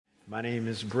My name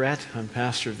is Brett. I'm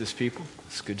pastor of this people.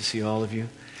 It's good to see all of you,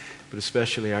 but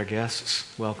especially our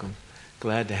guests. Welcome.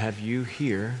 Glad to have you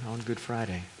here on Good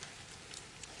Friday.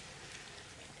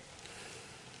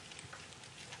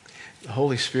 The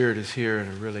Holy Spirit is here in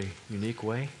a really unique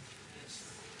way.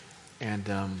 And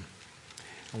I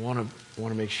want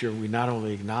to make sure we not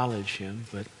only acknowledge Him,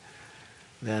 but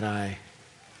that I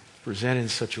present in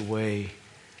such a way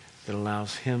that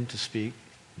allows Him to speak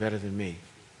better than me.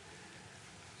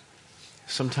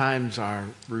 Sometimes our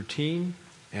routine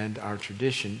and our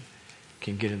tradition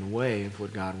can get in the way of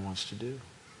what God wants to do.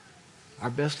 Our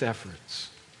best efforts.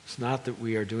 It's not that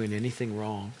we are doing anything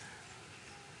wrong.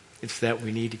 It's that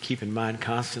we need to keep in mind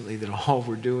constantly that all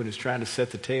we're doing is trying to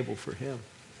set the table for Him.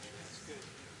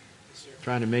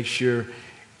 Trying to make sure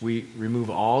we remove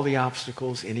all the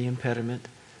obstacles, any impediment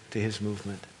to His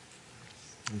movement.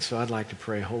 And so I'd like to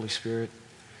pray, Holy Spirit,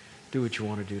 do what you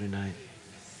want to do tonight.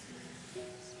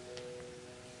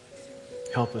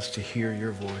 Help us to hear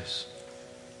your voice.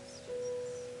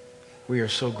 We are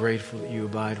so grateful that you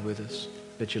abide with us,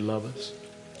 that you love us.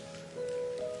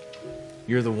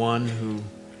 You're the one who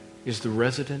is the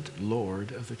resident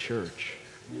Lord of the church.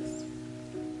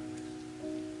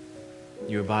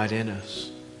 You abide in us.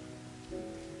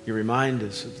 You remind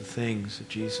us of the things that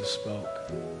Jesus spoke.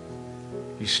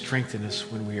 You strengthen us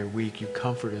when we are weak. You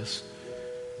comfort us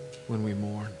when we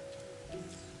mourn.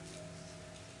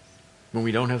 When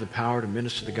we don't have the power to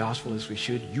minister the gospel as we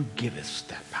should, you give us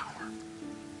that power.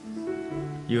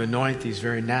 You anoint these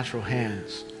very natural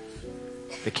hands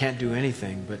that can't do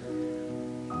anything, but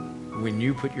when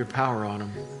you put your power on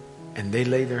them and they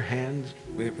lay their hands,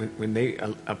 when they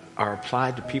are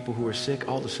applied to people who are sick,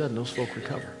 all of a sudden those folk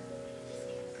recover.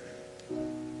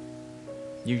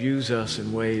 You use us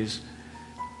in ways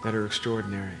that are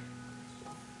extraordinary.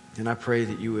 And I pray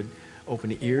that you would open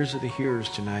the ears of the hearers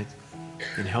tonight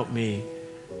and help me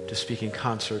to speak in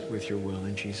concert with your will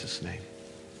in Jesus' name.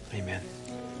 Amen.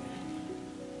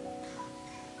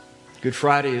 Good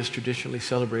Friday is traditionally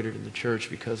celebrated in the church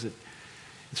because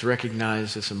it's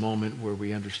recognized as a moment where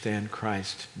we understand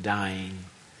Christ dying,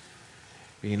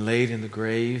 being laid in the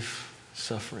grave,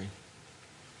 suffering.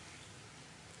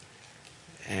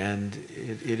 And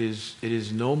it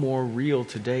is no more real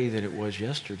today than it was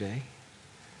yesterday.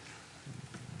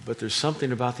 But there's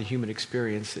something about the human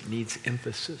experience that needs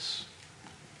emphasis.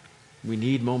 We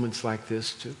need moments like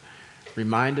this to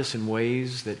remind us in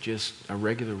ways that just a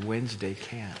regular Wednesday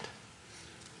can't.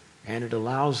 And it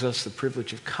allows us the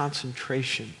privilege of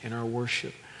concentration in our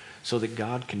worship so that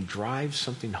God can drive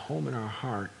something home in our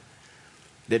heart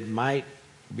that might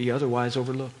be otherwise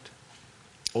overlooked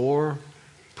or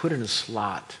put in a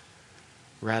slot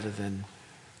rather than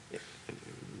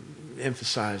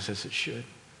emphasized as it should.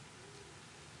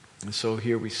 And so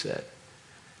here we sit,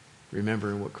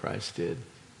 remembering what Christ did.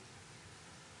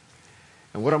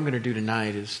 And what I'm going to do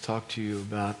tonight is talk to you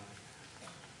about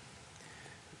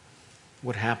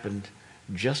what happened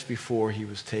just before he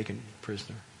was taken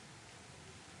prisoner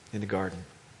in the garden.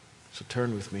 So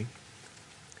turn with me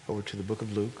over to the book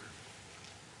of Luke.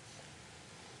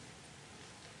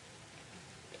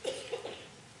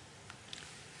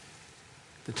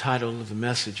 The title of the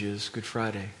message is Good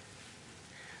Friday,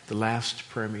 the last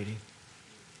prayer meeting.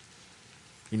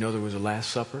 You know there was a Last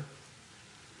Supper.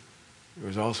 There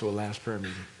was also a last prayer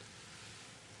meeting.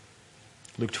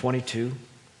 Luke 22,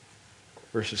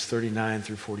 verses 39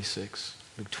 through 46.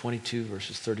 Luke 22,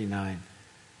 verses 39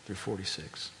 through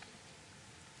 46.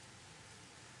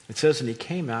 It says, "And he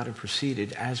came out and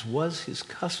proceeded, as was his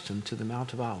custom, to the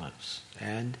Mount of Olives,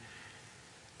 and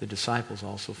the disciples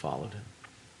also followed him.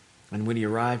 And when he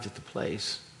arrived at the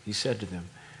place, he said to them,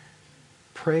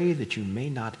 'Pray that you may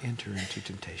not enter into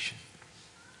temptation.'"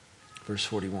 Verse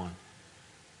 41.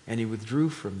 "And he withdrew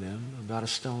from them about a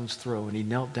stone's throw, and he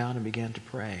knelt down and began to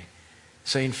pray,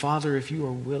 saying, 'Father, if you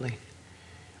are willing,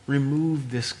 remove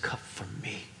this cup from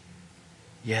me.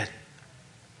 Yet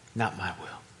not my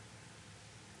will,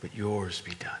 but yours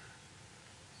be done.'"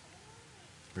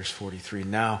 Verse 43.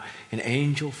 "Now an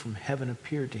angel from heaven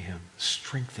appeared to him,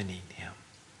 strengthening him.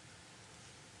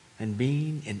 And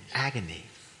being in agony,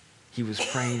 he was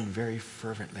praying very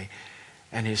fervently,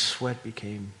 and his sweat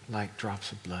became like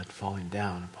drops of blood falling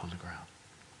down upon the ground.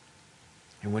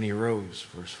 And when he arose,"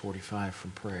 verse 45,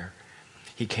 "from prayer,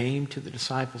 he came to the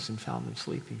disciples and found them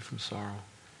sleeping from sorrow,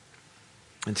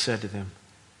 and said to them,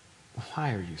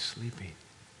 'Why are you sleeping?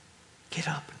 Get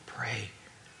up and pray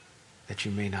that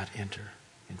you may not enter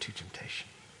into temptation.'"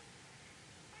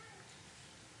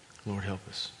 Lord, help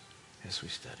us as we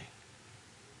study.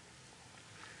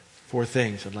 4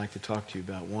 things I'd like to talk to you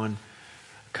about. 1,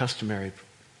 customary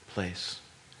place.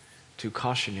 2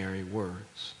 cautionary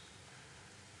words.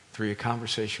 3, a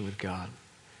conversation with God.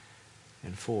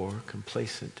 And 4,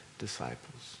 complacent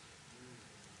disciples.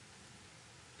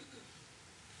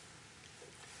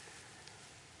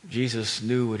 Jesus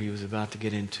knew what he was about to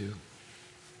get into.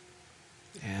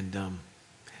 And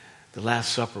the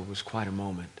Last Supper was quite a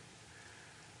moment,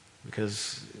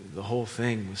 because the whole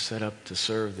thing was set up to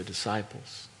serve the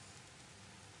disciples.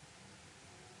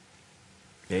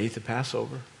 They ate the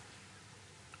Passover.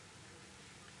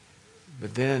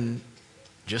 But then,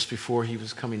 just before he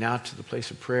was coming out to the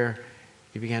place of prayer,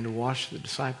 he began to wash the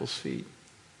disciples' feet.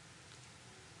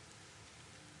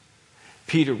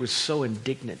 Peter was so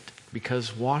indignant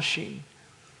because washing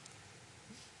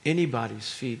anybody's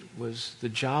feet was the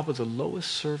job of the lowest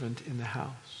servant in the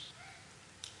house.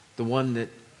 The one that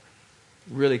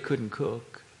really couldn't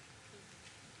cook.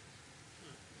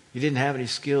 He didn't have any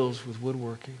skills with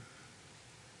woodworking.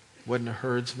 Wasn't a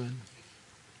herdsman.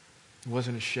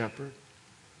 Wasn't a shepherd.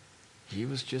 He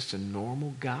was just a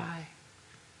normal guy.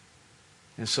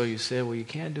 And so you said, well, you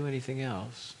can't do anything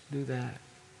else. Do that.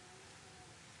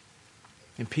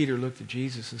 And Peter looked at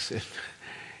Jesus and said,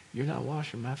 you're not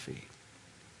washing my feet.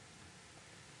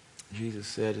 Jesus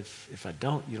said, if I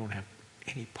don't, you don't have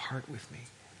any part with me.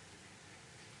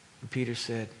 And Peter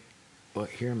said, well,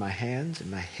 here are my hands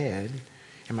and my head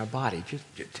and my body. Just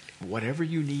whatever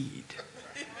you need.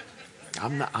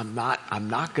 I'm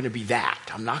not going to be that.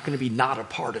 I'm not going to be not a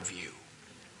part of you.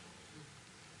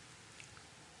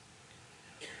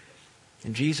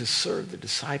 And Jesus served the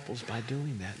disciples by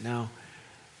doing that. Now,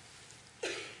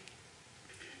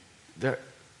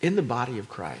 in the body of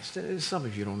Christ, and some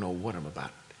of you don't know what I'm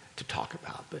about to talk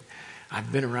about, but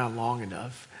I've been around long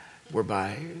enough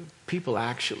whereby people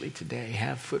actually today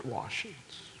have foot washings.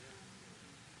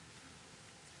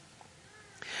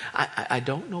 I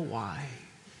don't know why.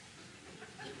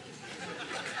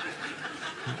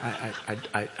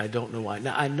 I don't know why.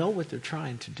 Now, I know what they're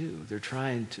trying to do. They're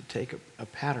trying to take a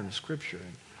pattern of Scripture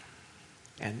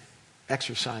and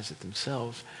exercise it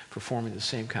themselves, performing the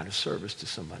same kind of service to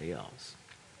somebody else.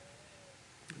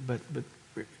 But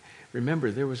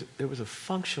remember, there was a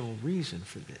functional reason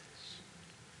for this.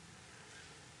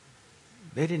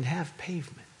 They didn't have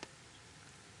pavement,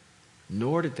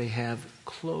 nor did they have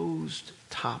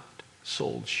closed-topped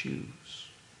soled shoes.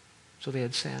 So they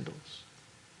had sandals.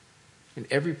 And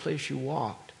every place you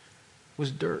walked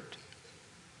was dirt,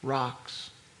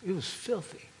 rocks. It was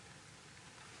filthy.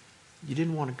 You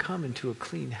didn't want to come into a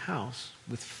clean house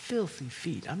with filthy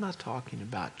feet. I'm not talking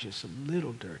about just a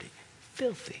little dirty,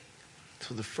 filthy.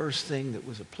 So the first thing that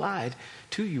was applied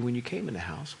to you when you came in the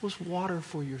house was water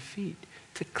for your feet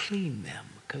to clean them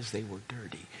because they were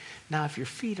dirty. Now, if your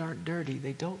feet aren't dirty,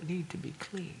 they don't need to be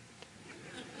cleaned.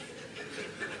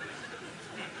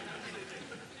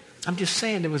 I'm just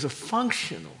saying there was a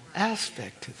functional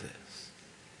aspect to this.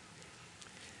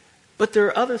 But there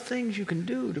are other things you can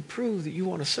do to prove that you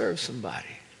want to serve somebody.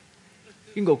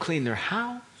 You can go clean their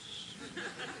house,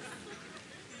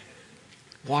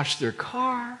 wash their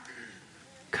car,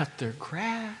 cut their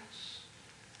grass.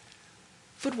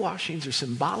 Foot washings are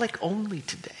symbolic only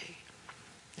today.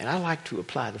 And I like to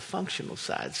apply the functional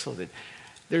side so that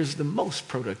there's the most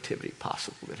productivity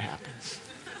possible that happens.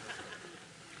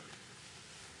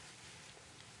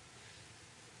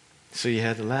 So you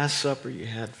had the Last Supper, you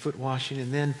had foot washing,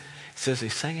 and then it says they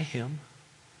sang a hymn,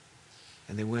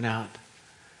 and they went out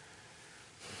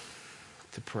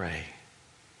to pray.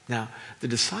 Now, the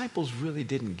disciples really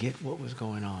didn't get what was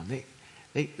going on.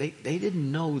 They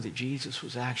didn't know that Jesus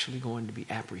was actually going to be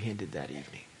apprehended that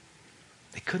evening.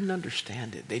 They couldn't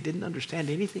understand it. They didn't understand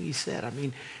anything he said. I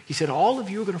mean, he said, all of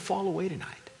you are going to fall away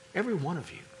tonight. Every one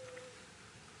of you.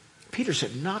 Peter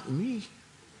said, not me.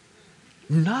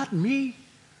 Not me.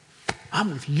 I'm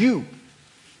with you.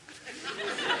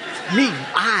 Me,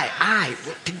 I,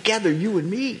 together, you and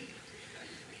me.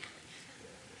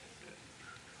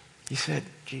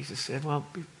 Jesus said, well,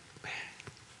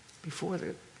 before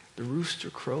the rooster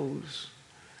crows,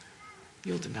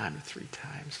 you'll deny me 3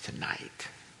 times tonight.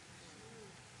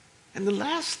 And the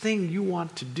last thing you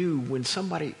want to do when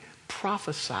somebody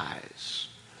prophesies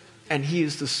and he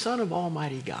is the Son of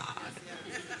Almighty God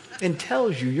and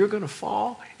tells you you're going to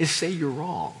fall is say you're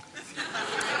wrong.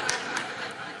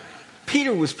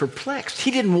 Peter was perplexed.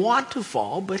 He didn't want to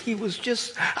fall, but he was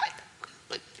just...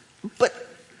 But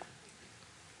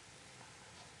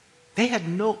they had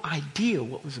no idea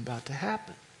what was about to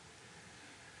happen.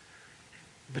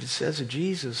 But it says that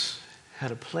Jesus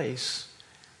had a place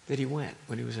that he went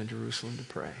when he was in Jerusalem to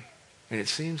pray. And it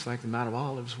seems like the Mount of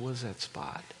Olives was that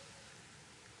spot.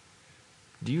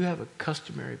 Do you have a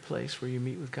customary place where you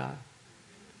meet with God?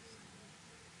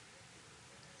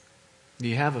 Do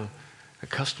you have a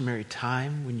customary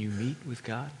time when you meet with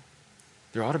God?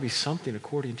 There ought to be something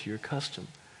according to your custom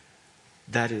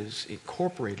that is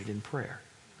incorporated in prayer.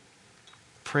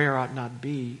 Prayer ought not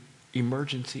be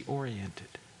emergency oriented.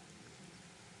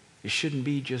 It shouldn't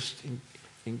be just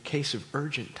in case of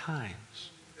urgent times.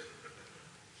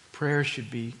 Prayer should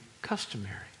be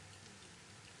customary.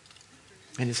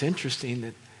 And it's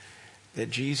interesting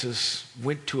that Jesus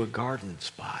went to a garden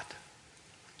spot,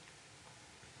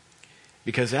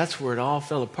 because that's where it all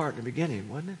fell apart in the beginning,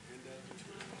 wasn't it?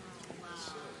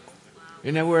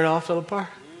 Isn't that where it all fell apart?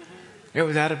 It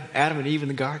was Adam and Eve in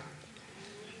the garden.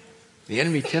 The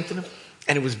enemy tempted them.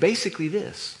 And it was basically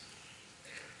this: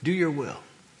 do your will.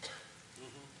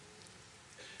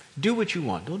 Do what you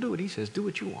want. Don't do what he says. Do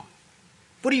what you want.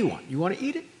 What do you want? You want to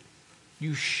eat it?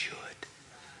 You should.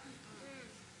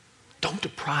 Don't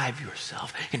deprive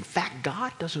yourself. In fact,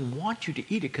 God doesn't want you to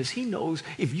eat it because he knows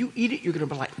if you eat it, you're going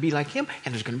to be like him,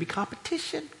 and there's going to be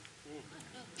competition.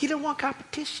 He doesn't want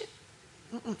competition.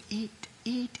 Eat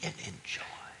and enjoy.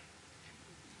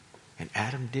 And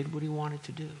Adam did what he wanted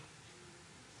to do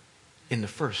in the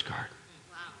first garden.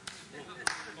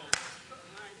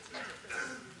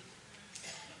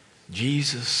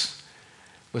 Jesus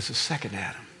was the second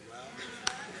Adam.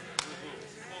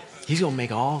 He's going to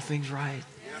make all things right.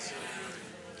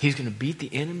 He's going to beat the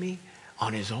enemy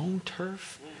on his own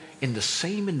turf. In the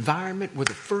same environment where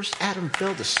the first Adam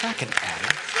fell, the second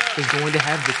Adam is going to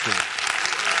have victory.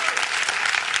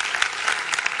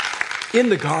 In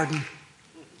the garden,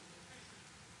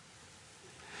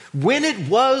 when it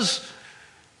was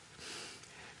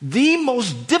the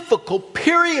most difficult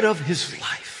period of his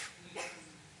life,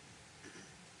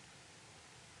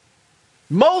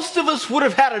 most of us would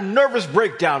have had a nervous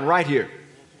breakdown right here.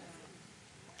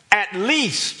 At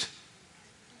least,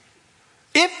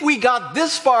 if we got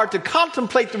this far to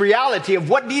contemplate the reality of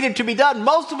what needed to be done,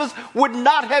 most of us would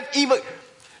not have even,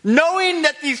 knowing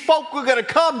that these folk were going to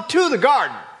come to the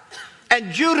garden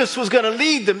and Judas was going to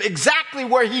lead them exactly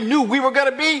where he knew we were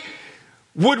going to be,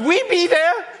 would we be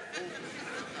there?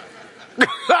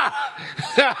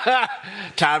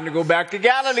 Time to go back to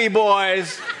Galilee,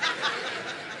 boys.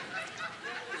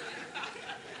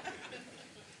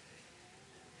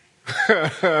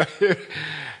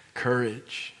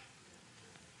 Courage.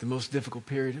 The most difficult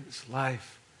period of his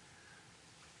life.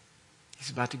 He's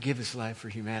about to give his life for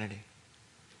humanity.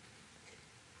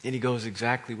 And he goes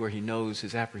exactly where he knows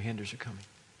his apprehenders are coming.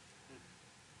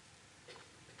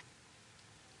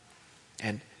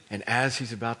 And as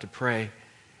he's about to pray,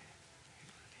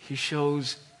 he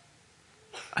shows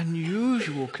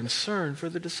unusual concern for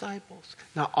the disciples.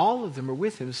 Now, all of them are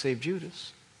with him save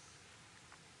Judas.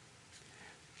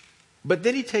 But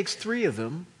then he takes 3 of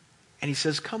them and he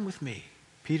says, come with me,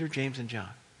 Peter, James, and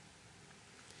John.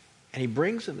 And he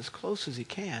brings them as close as he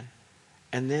can.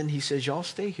 And then he says, y'all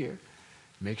stay here.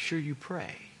 Make sure you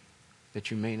pray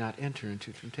that you may not enter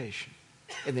into temptation.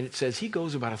 And then it says he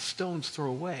goes about a stone's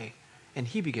throw away and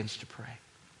he begins to pray.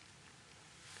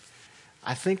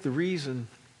 I think the reason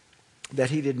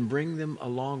that he didn't bring them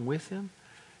along with him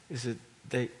is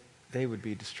that they would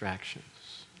be distractions.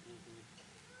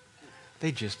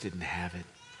 They just didn't have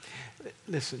it.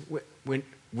 Listen,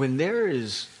 when there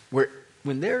is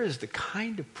the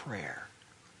kind of prayer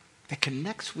that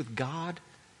connects with God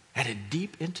at a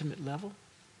deep, intimate level,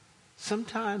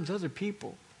 sometimes other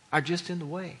people are just in the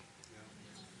way.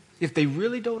 If they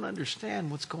really don't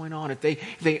understand what's going on, if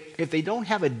they don't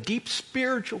have a deep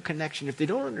spiritual connection, if they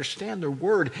don't understand their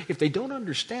word, if they don't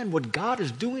understand what God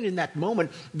is doing in that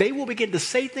moment, they will begin to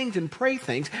say things and pray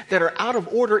things that are out of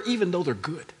order even though they're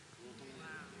good.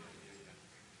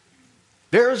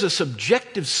 There is a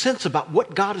subjective sense about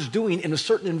what God is doing in a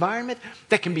certain environment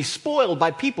that can be spoiled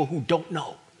by people who don't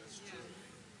know.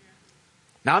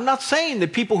 Now, I'm not saying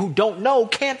that people who don't know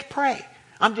can't pray.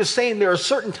 I'm just saying there are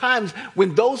certain times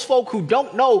when those folk who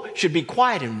don't know should be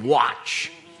quiet and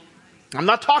watch. I'm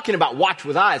not talking about watch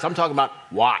with eyes. I'm talking about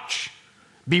watch.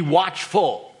 Be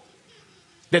watchful.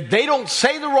 That they don't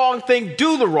say the wrong thing,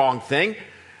 do the wrong thing,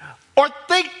 or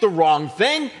think the wrong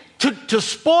thing to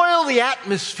spoil the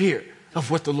atmosphere of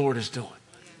what the Lord is doing.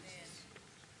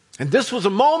 And this was a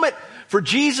moment for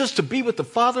Jesus to be with the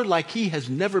Father like he has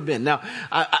never been. Now,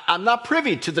 I'm not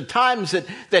privy to the times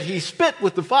that he spent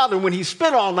with the Father when he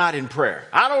spent all night in prayer.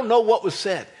 I don't know what was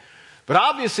said. But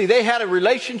obviously they had a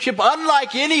relationship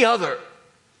unlike any other.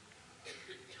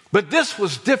 But this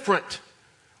was different.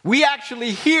 We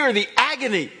actually hear the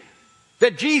agony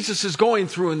that Jesus is going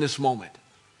through in this moment.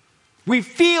 We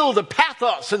feel the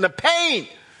pathos and the pain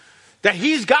that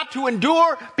he's got to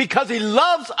endure because he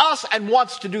loves us and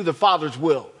wants to do the Father's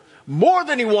will more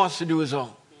than he wants to do his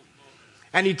own.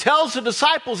 And he tells the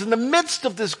disciples in the midst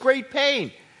of this great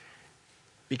pain,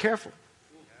 be careful.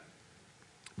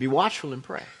 Be watchful and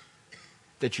pray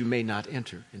that you may not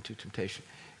enter into temptation.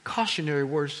 Cautionary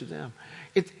words to them.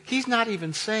 He's not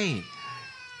even saying,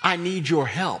 I need your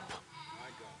help.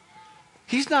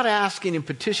 He's not asking and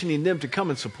petitioning them to come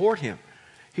and support him.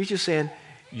 He's just saying,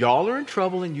 y'all are in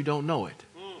trouble and you don't know it.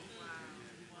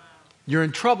 You're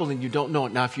in trouble and you don't know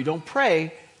it. Now, if you don't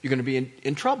pray, you're going to be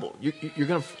in trouble. You're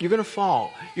going to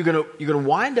fall. You're going to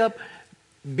wind up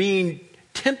being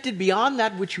tempted beyond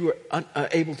that which you are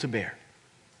able to bear.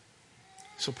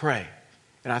 So pray.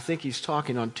 And I think he's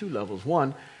talking on two levels.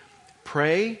 One,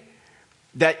 pray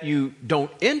that you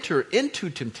don't enter into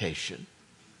temptation,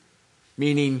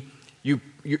 meaning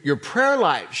your prayer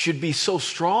life should be so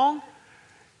strong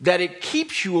that it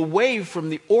keeps you away from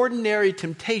the ordinary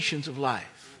temptations of life.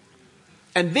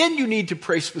 And then you need to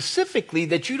pray specifically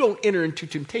that you don't enter into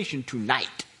temptation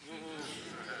tonight.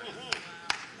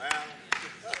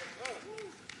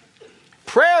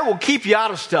 Prayer will keep you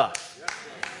out of stuff.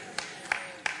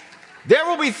 There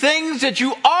will be things that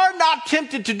you are not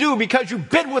tempted to do because you've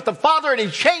been with the Father and He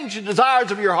changed the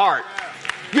desires of your heart.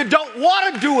 You don't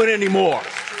want to do it anymore.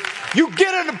 You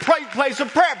get in a place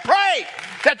of prayer. Pray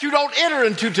that you don't enter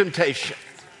into temptation.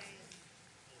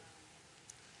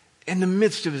 In the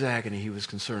midst of his agony, he was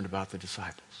concerned about the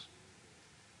disciples.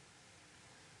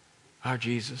 Our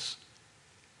Jesus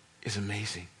is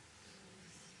amazing.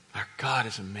 Our God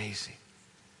is amazing.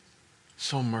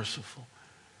 So merciful.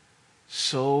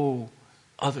 So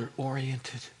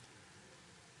other-oriented.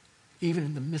 Even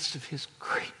in the midst of his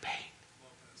great pain.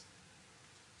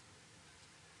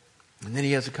 And then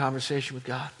he has a conversation with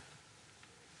God.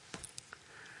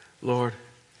 Lord,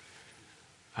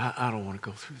 I don't want to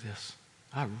go through this.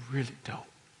 I really don't.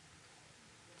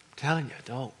 I'm telling you, I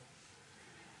don't.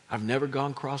 I've never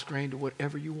gone cross-grained to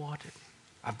whatever you wanted.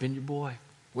 I've been your boy.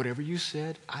 Whatever you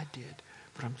said, I did.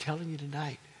 But I'm telling you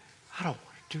tonight, I don't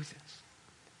want to do this.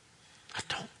 I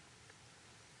don't.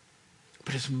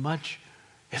 But as much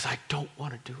as I don't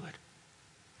want to do it,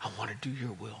 I want to do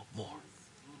your will more.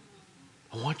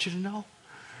 I want you to know,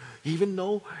 even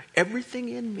though everything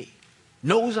in me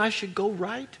knows I should go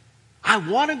right, I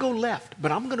want to go left,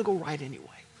 but I'm going to go right anyway.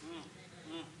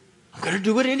 I'm going to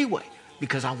do it anyway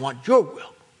because I want your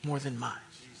will more than mine.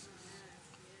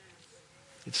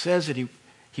 It says that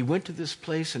he went to this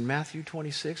place in Matthew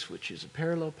 26, which is a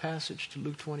parallel passage to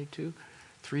Luke 22,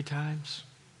 3 times.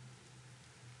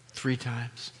 3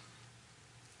 times.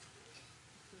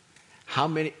 How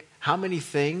many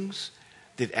things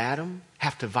did Adam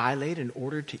have to violate in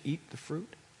order to eat the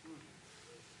fruit?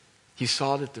 He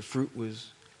saw that the fruit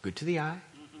was good to the eye,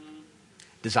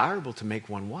 desirable to make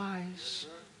one wise,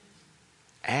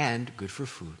 and good for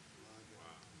food.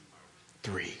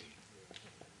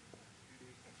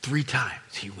 3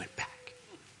 times he went back.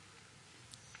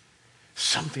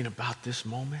 Something about this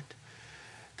moment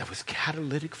that was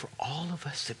catalytic for all of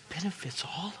us, that benefits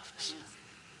all of us.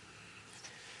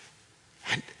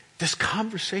 And this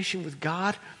conversation with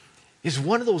God is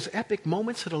one of those epic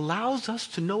moments that allows us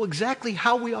to know exactly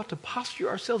how we ought to posture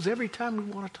ourselves every time we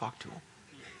want to talk to Him.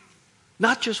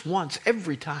 Not just once,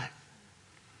 every time.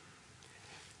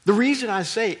 The reason I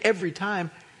say every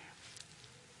time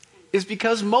is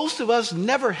because most of us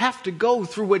never have to go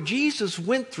through what Jesus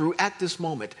went through at this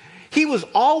moment. He was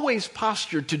always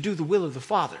postured to do the will of the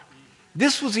Father.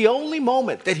 This was the only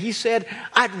moment that he said,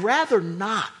 I'd rather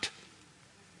not.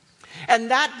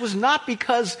 And that was not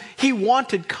because he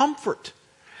wanted comfort.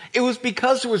 It was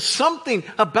because there was something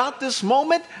about this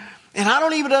moment, and I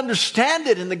don't even understand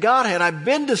it in the Godhead. I've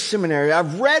been to seminary.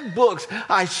 I've read books.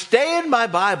 I stay in my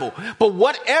Bible. But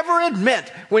whatever it meant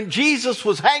when Jesus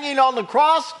was hanging on the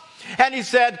cross and he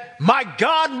said, my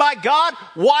God,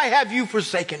 why have you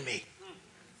forsaken me?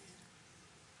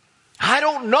 I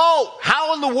don't know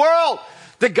how in the world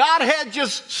the Godhead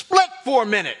just split for a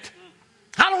minute.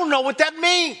 I don't know what that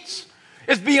means.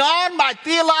 It's beyond my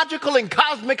theological and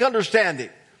cosmic understanding.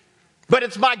 But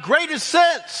it's my greatest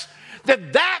sense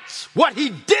that that's what he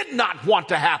did not want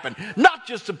to happen. Not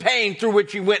just the pain through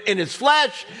which he went in his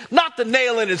flesh, not the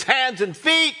nail in his hands and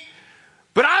feet,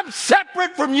 but I'm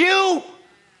separate from you.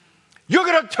 You're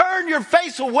going to turn your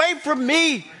face away from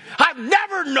me. I've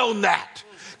never known that.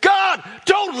 God,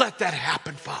 don't let that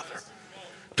happen, Father.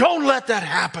 Don't let that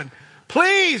happen.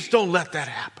 Please don't let that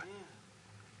happen.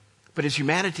 But his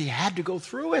humanity had to go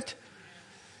through it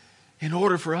in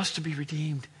order for us to be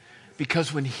redeemed.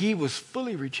 Because when he was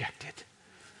fully rejected,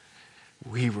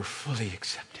 we were fully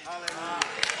accepted.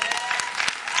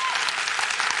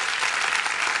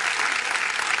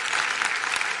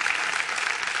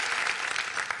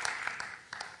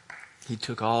 He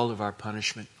took all of our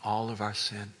punishment, all of our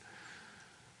sin,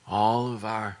 all of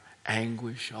our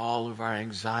anguish, all of our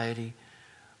anxiety,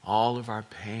 all of our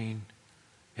pain,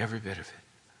 every bit of it,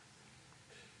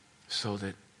 so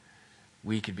that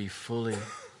we could be fully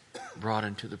brought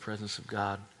into the presence of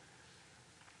God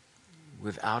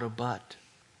without a but.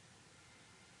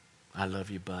 I love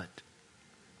you, but.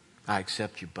 I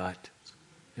accept you, but.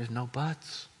 There's no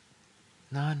buts.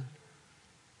 None.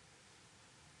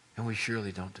 And we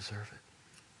surely don't deserve it.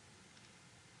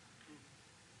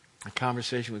 A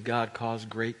conversation with God caused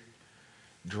great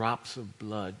drops of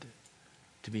blood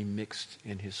to be mixed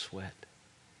in his sweat.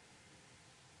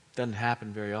 Doesn't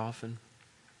happen very often.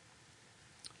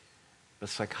 But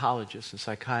psychologists and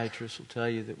psychiatrists will tell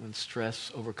you that when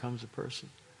stress overcomes a person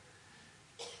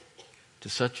to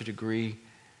such a degree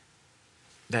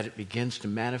that it begins to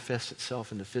manifest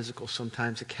itself in the physical,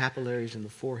 sometimes the capillaries in the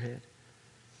forehead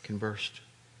can burst.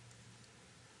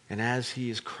 And as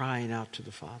he is crying out to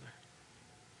the Father,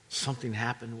 something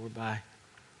happened whereby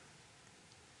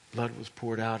blood was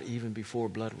poured out even before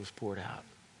blood was poured out.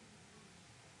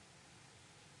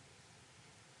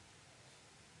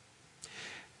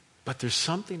 But there's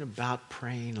something about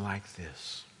praying like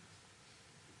this.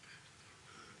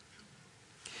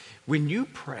 When you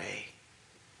pray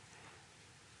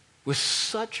with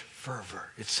such fervor,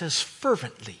 it says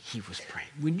fervently he was praying.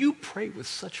 When you pray with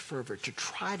such fervor to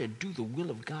try to do the will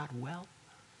of God well,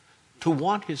 to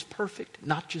want his perfect,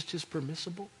 not just his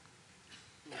permissible,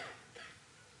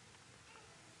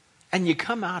 and you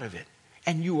come out of it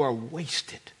and you are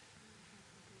wasted.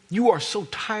 You are so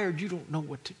tired you don't know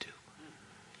what to do.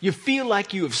 You feel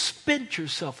like you have spent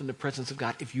yourself in the presence of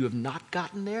God. If you have not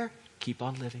gotten there, keep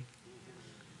on living.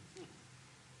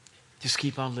 Just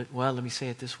keep on living. Well, let me say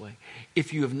it this way.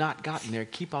 If you have not gotten there,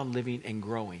 keep on living and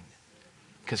growing.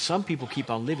 Because some people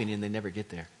keep on living and they never get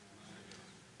there.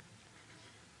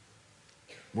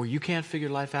 Where you can't figure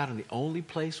life out, and the only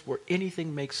place where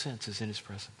anything makes sense is in his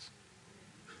presence.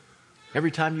 Every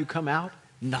time you come out,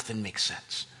 nothing makes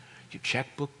sense. Your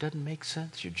checkbook doesn't make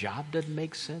sense. Your job doesn't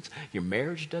make sense. Your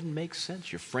marriage doesn't make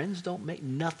sense. Your friends don't make,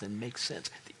 nothing makes sense.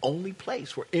 The only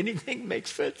place where anything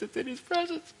makes sense is in his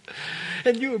presence.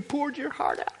 And you have poured your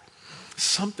heart out.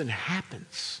 Something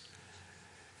happens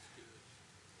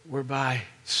whereby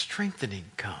strengthening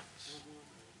comes.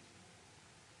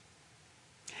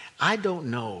 I don't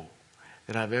know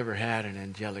that I've ever had an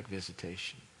angelic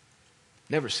visitation.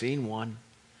 Never seen one.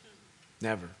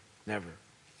 Never.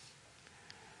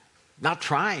 Not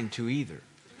trying to either.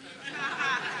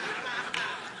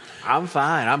 I'm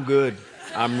fine. I'm good.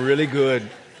 I'm really good.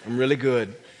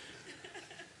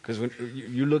 Because when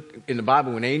you look in the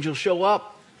Bible, when angels show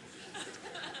up,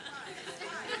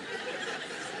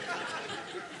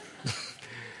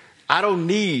 I don't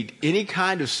need any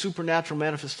kind of supernatural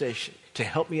manifestation to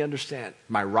help me understand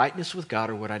my rightness with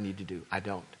God or what I need to do. I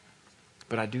don't.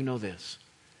 But I do know this.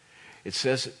 It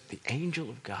says that the angel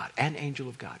of God, an angel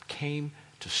of God, came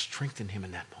to strengthen him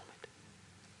in that moment.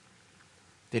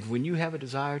 That when you have a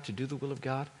desire to do the will of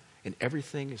God and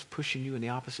everything is pushing you in the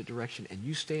opposite direction and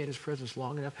you stay in his presence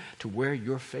long enough to where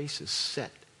your face is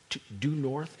set to due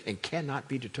north and cannot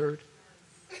be deterred,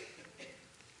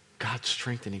 God's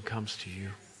strengthening comes to you.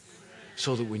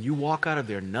 So that when you walk out of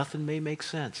there, nothing may make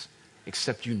sense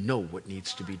except you know what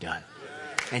needs to be done.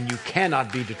 And you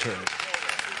cannot be deterred.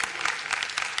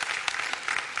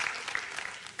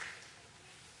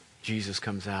 Jesus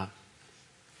comes out,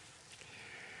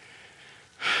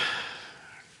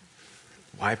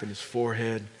 wiping his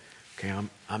forehead. Okay,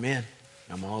 I'm in.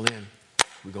 I'm all in.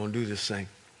 We're going to do this thing.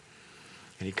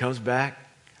 And he comes back,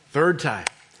 third time,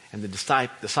 and the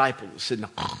disciple was sitting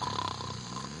there.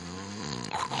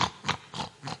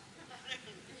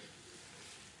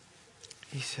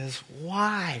 He says,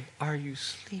 "Why are you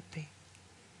sleeping?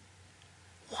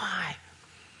 Why?"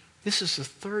 This is the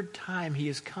third time he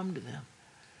has come to them.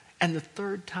 And the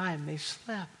third time they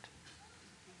slept.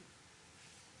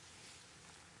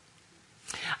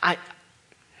 I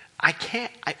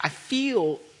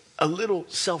feel a little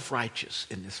self-righteous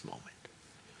in this moment.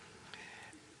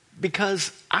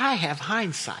 Because I have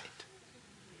hindsight.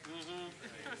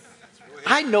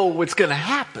 I know what's going to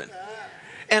happen.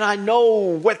 And I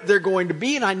know what they're going to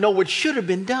be, and I know what should have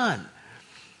been done.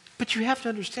 But you have to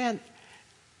understand,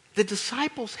 the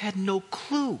disciples had no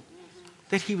clue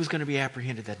that he was going to be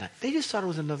apprehended that night. They just thought it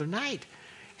was another night.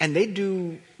 And they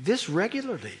do this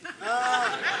regularly.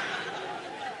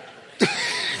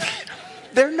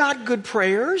 They're not good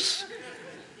prayers.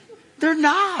 They're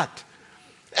not.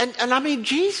 And I mean,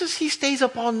 Jesus, he stays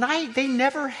up all night. They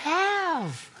never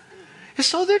have. And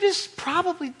so they're just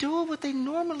probably doing what they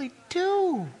normally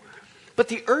do. But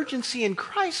the urgency in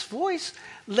Christ's voice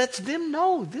lets them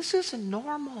know this isn't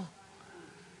normal.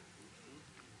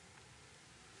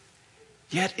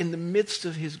 Yet in the midst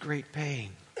of his great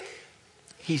pain,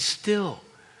 he's still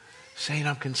saying,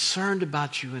 I'm concerned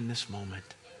about you in this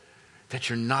moment, that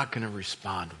you're not going to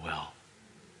respond well.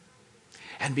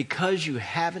 And because you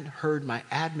haven't heard my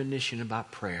admonition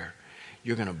about prayer,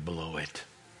 you're going to blow it.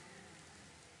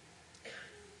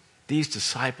 These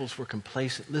disciples were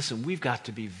complacent. Listen, we've got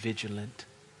to be vigilant.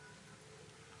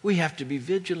 We have to be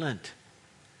vigilant.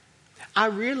 I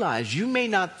realize you may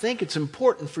not think it's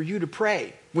important for you to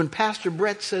pray when Pastor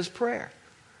Brett says prayer.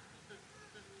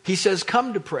 He says,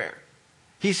 come to prayer.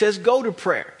 He says, go to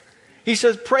prayer. He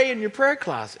says, pray in your prayer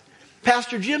closet.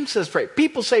 Pastor Jim says pray.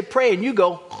 People say pray and you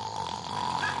go.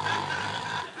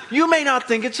 You may not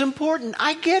think it's important.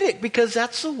 I get it, because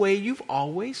that's the way you've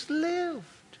always lived.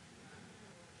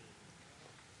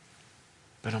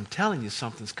 But I'm telling you,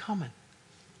 something's coming.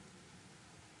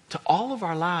 To all of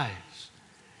our lives,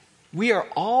 we are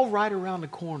all right around the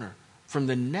corner from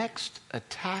the next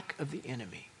attack of the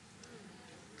enemy.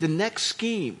 The next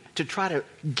scheme to try to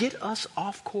get us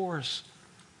off course.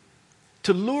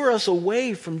 To lure us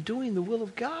away from doing the will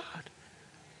of God.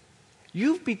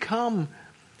 You've become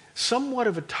somewhat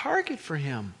of a target for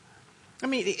him. I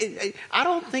mean, I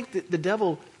don't think that the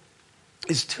devil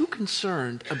is too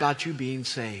concerned about you being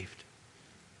saved.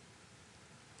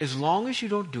 As long as you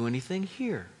don't do anything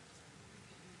here.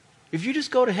 If you just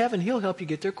go to heaven, he'll help you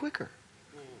get there quicker.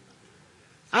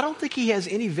 I don't think he has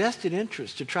any vested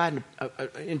interest in trying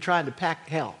to pack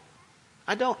hell.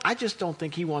 I just don't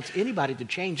think he wants anybody to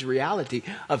change the reality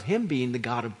of him being the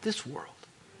God of this world.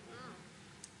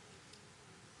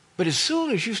 But as soon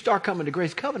as you start coming to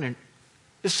Grace Covenant,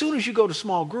 as soon as you go to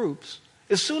small groups,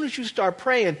 as soon as you start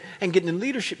praying and getting in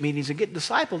leadership meetings and getting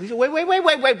discipled, he said,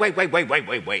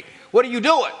 wait. What are you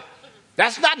doing?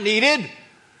 That's not needed.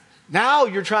 Now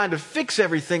you're trying to fix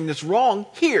everything that's wrong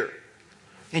here.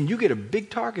 And you get a big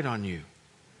target on you.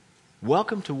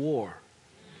 Welcome to war.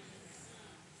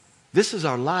 This is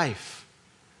our life.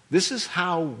 This is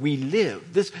how we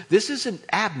live. This isn't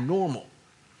abnormal.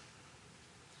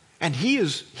 And he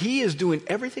is doing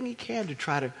everything he can to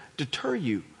try to deter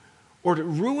you or to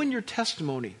ruin your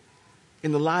testimony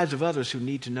in the lives of others who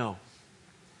need to know.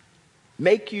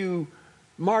 Make you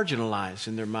marginalized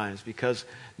in their minds, because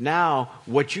now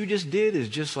what you just did is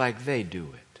just like they do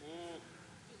it.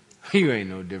 You ain't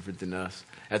no different than us.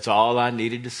 That's all I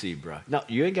needed to see, bro. No,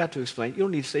 you ain't got to explain. You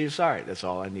don't need to say you're sorry. That's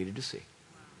all I needed to see.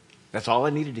 That's all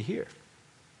I needed to hear.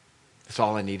 That's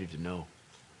all I needed to know.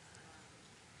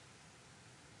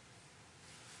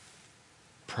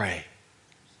 Pray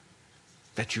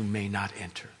that you may not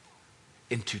enter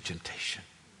into temptation.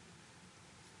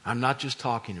 I'm not just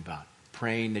talking about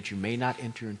praying that you may not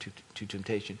enter into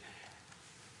temptation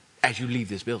as you leave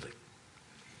this building.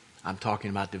 I'm talking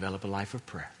about develop a life of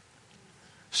prayer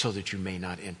so that you may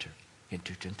not enter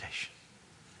into temptation.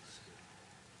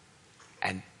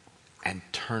 And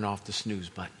turn off the snooze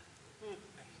button.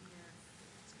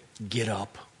 Get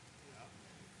up.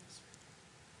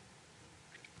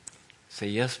 Say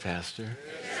yes, Pastor.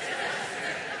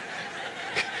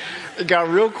 It got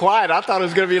real quiet. I thought it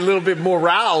was going to be a little bit more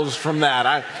roused from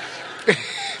that.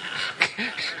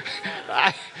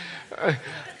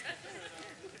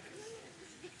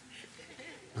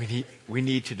 We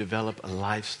need to develop a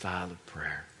lifestyle of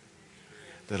prayer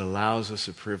that allows us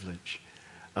the privilege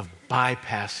of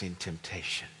bypassing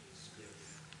temptation.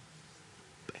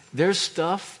 There's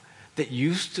stuff that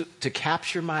used to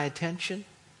capture my attention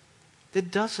that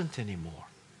doesn't anymore.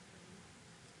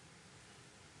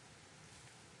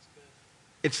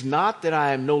 It's not that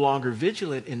I am no longer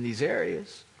vigilant in these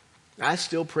areas. I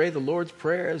still pray the Lord's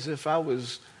Prayer as if I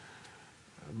was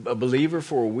a believer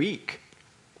for a week.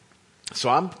 So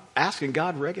I'm asking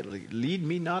God regularly, lead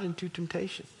me not into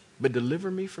temptation, but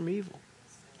deliver me from evil.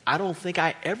 I don't think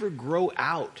I ever grow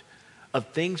out of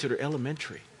things that are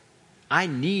elementary. I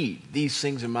need these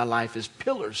things in my life as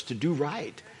pillars to do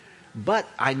right. But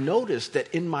I noticed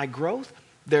that in my growth,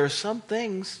 there are some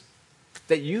things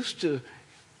that used to,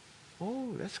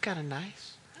 oh, that's kind of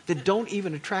nice, that don't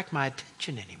even attract my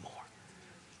attention anymore.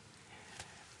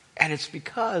 And it's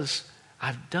because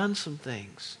I've done some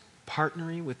things,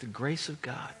 partnering with the grace of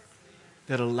God,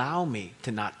 that allow me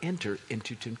to not enter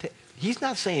into temptation. He's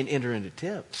not saying enter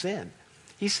into sin.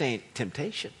 He's saying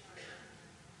temptation.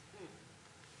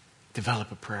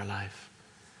 Develop a prayer life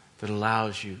that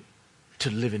allows you to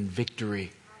live in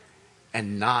victory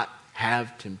and not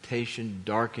have temptation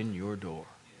darken your door.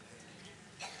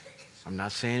 I'm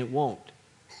not saying it won't.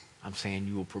 I'm saying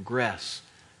you will progress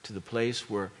to the place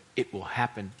where it will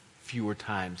happen fewer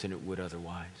times than it would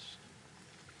otherwise.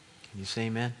 Can you say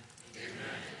amen? Amen.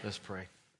 Let's pray.